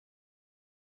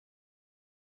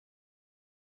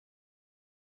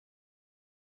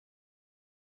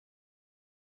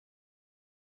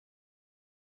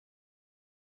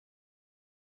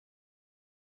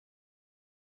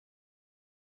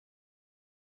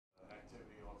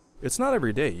It's not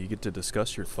every day you get to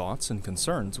discuss your thoughts and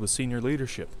concerns with senior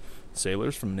leadership.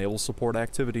 Sailors from Naval Support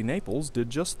Activity Naples did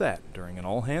just that during an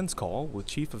all-hands call with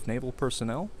Chief of Naval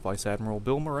Personnel, Vice Admiral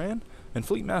Bill Moran, and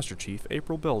Fleet Master Chief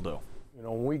April Beldo. You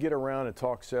know, when we get around and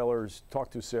talk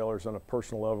to sailors on a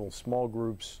personal level, small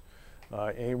groups,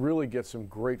 and really get some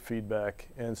great feedback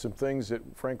and some things that,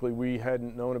 frankly, we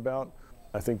hadn't known about.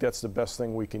 I think that's the best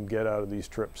thing we can get out of these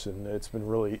trips, and it's been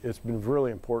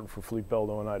really important for Fleet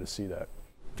Beldo and I to see that.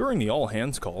 During the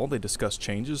all-hands call, they discussed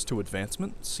changes to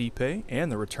advancement, sea pay, and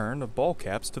the return of ball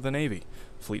caps to the Navy.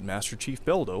 Fleet Master Chief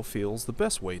Beldo feels the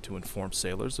best way to inform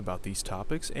sailors about these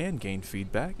topics and gain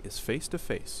feedback is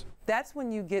face-to-face. That's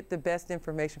when you get the best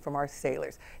information from our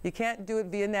sailors. You can't do it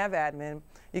via nav admin.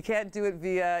 You can't do it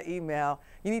via email.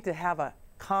 You need to have a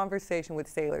conversation with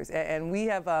sailors, and we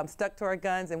have stuck to our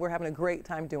guns, and we're having a great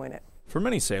time doing it. For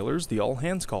many sailors, the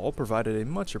all-hands call provided a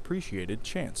much-appreciated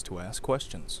chance to ask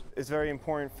questions. It's very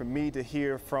important for me to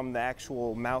hear from the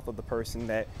actual mouth of the person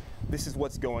that this is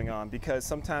what's going on, because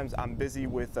sometimes I'm busy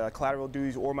with collateral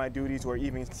duties or my duties or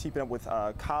even keeping up with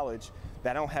college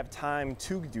that I don't have time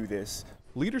to do this.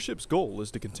 Leadership's goal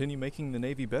is to continue making the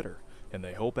Navy better, and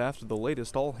they hope after the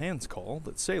latest all-hands call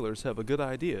that sailors have a good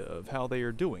idea of how they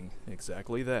are doing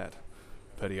exactly that.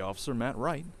 Petty Officer Matt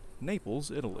Wright, Naples,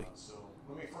 Italy. So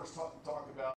let me first talk about